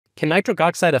Can nitric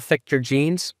oxide affect your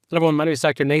genes? Hello everyone, my name is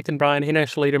Dr. Nathan Bryan,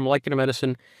 international leader in molecular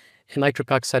medicine and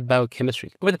nitric oxide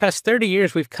biochemistry. Over the past 30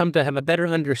 years, we've come to have a better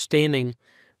understanding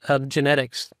of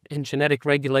genetics and genetic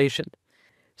regulation.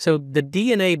 So the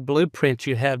DNA blueprint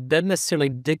you have doesn't necessarily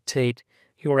dictate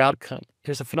your outcome.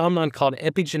 There's a phenomenon called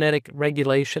epigenetic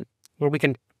regulation, where we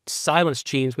can silence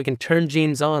genes, we can turn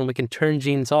genes on, we can turn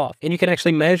genes off. And you can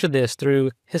actually measure this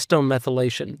through histone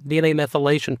methylation, DNA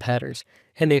methylation patterns,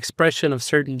 and the expression of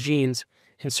certain genes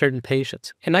in certain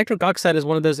patients. And nitric oxide is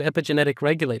one of those epigenetic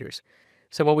regulators.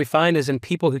 So what we find is in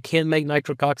people who can't make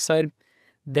nitric oxide,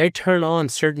 they turn on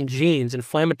certain genes,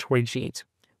 inflammatory genes.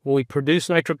 When we produce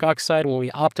nitric oxide, when we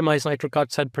optimize nitric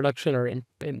oxide production or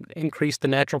increase the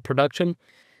natural production,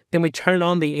 then we turn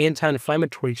on the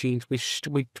anti-inflammatory genes.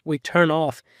 We turn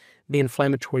off the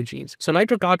inflammatory genes. So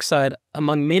nitric oxide,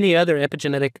 among many other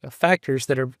epigenetic factors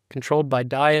that are controlled by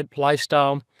diet,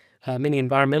 lifestyle, many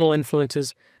environmental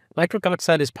influences, nitric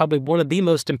oxide is probably one of the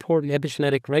most important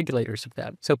epigenetic regulators of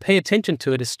that. So pay attention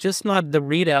to it. It's just not the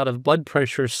readout of blood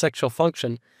pressure or sexual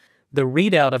function. The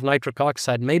readout of nitric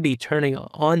oxide may be turning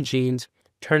on genes,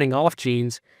 turning off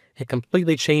genes, and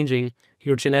completely changing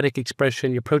your genetic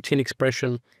expression, your protein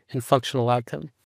expression, and functional outcome.